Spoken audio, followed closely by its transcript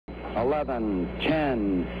11,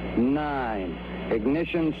 10, 9.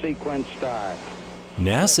 Ignition sequence start.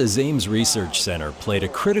 NASA's Ames Research Center played a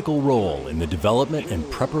critical role in the development and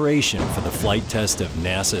preparation for the flight test of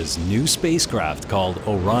NASA's new spacecraft called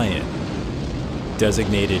Orion.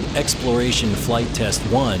 Designated Exploration Flight Test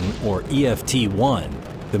 1, or EFT-1,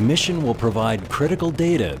 the mission will provide critical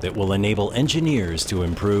data that will enable engineers to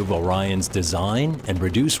improve Orion's design and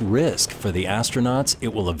reduce risk for the astronauts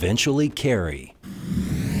it will eventually carry.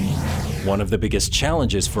 One of the biggest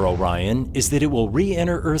challenges for Orion is that it will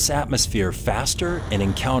re-enter Earth's atmosphere faster and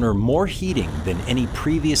encounter more heating than any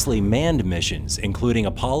previously manned missions, including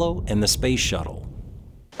Apollo and the Space Shuttle.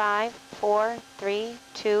 5, 4, 3,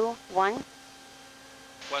 2, 1.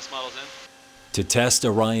 West models in. To test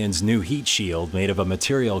Orion's new heat shield made of a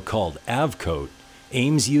material called AVCoat,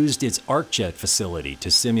 Ames used its ArcJet facility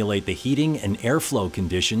to simulate the heating and airflow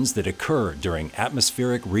conditions that occur during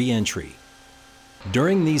atmospheric re-entry.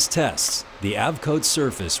 During these tests, the AVCoat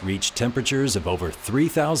surface reached temperatures of over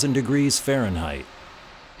 3,000 degrees Fahrenheit.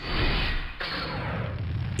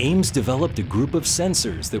 Ames developed a group of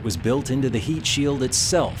sensors that was built into the heat shield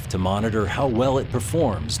itself to monitor how well it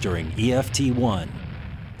performs during EFT-1.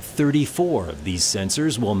 34 of these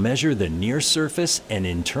sensors will measure the near-surface and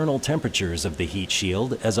internal temperatures of the heat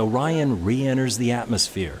shield as Orion re-enters the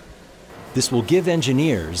atmosphere. This will give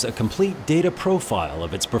engineers a complete data profile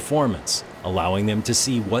of its performance, allowing them to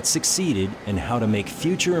see what succeeded and how to make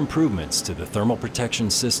future improvements to the thermal protection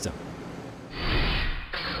system.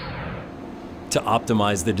 To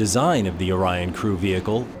optimize the design of the Orion crew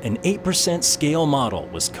vehicle, an 8% scale model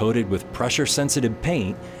was coated with pressure-sensitive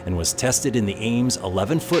paint and was tested in the Ames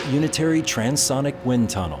 11-foot unitary transonic wind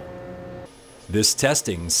tunnel. This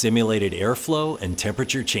testing simulated airflow and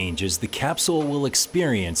temperature changes the capsule will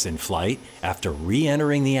experience in flight after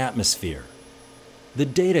re-entering the atmosphere. The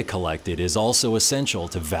data collected is also essential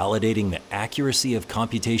to validating the accuracy of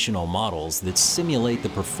computational models that simulate the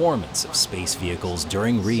performance of space vehicles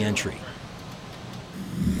during re-entry.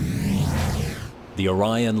 The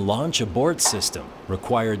Orion launch abort system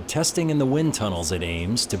required testing in the wind tunnels at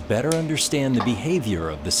Ames to better understand the behavior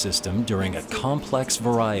of the system during a complex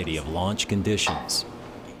variety of launch conditions.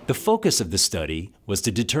 The focus of the study was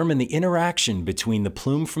to determine the interaction between the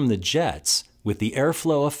plume from the jets with the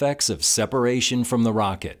airflow effects of separation from the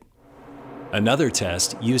rocket. Another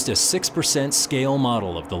test used a 6% scale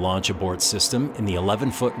model of the launch abort system in the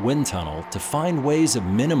 11-foot wind tunnel to find ways of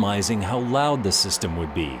minimizing how loud the system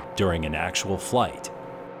would be during an actual flight.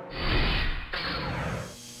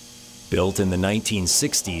 Built in the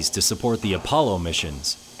 1960s to support the Apollo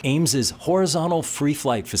missions, Ames's horizontal free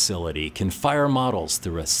flight facility can fire models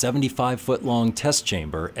through a 75-foot-long test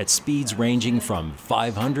chamber at speeds ranging from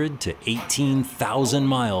 500 to 18,000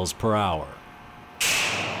 miles per hour.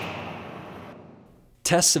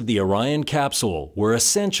 Tests of the Orion capsule were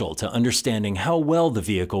essential to understanding how well the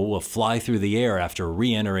vehicle will fly through the air after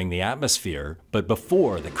re-entering the atmosphere, but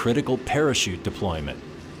before the critical parachute deployment.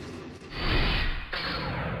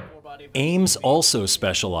 Ames also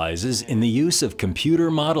specializes in the use of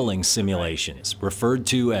computer modeling simulations, referred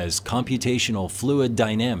to as computational fluid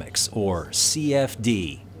dynamics, or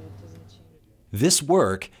CFD. This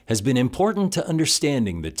work has been important to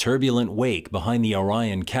understanding the turbulent wake behind the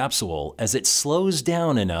Orion capsule as it slows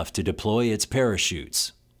down enough to deploy its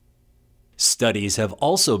parachutes. Studies have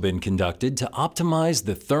also been conducted to optimize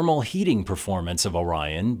the thermal heating performance of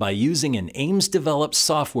Orion by using an Ames-developed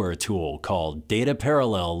software tool called Data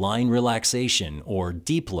Parallel Line Relaxation, or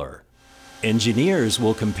DPLR. Engineers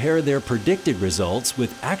will compare their predicted results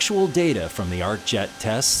with actual data from the ArcJet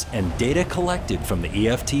tests and data collected from the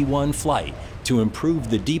EFT-1 flight to improve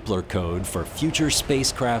the DPLR code for future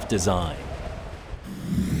spacecraft design.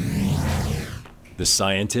 The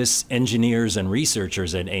scientists, engineers, and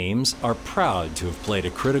researchers at Ames are proud to have played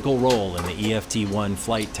a critical role in the EFT-1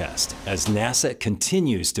 flight test as NASA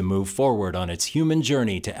continues to move forward on its human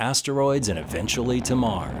journey to asteroids and eventually to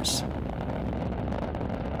Mars.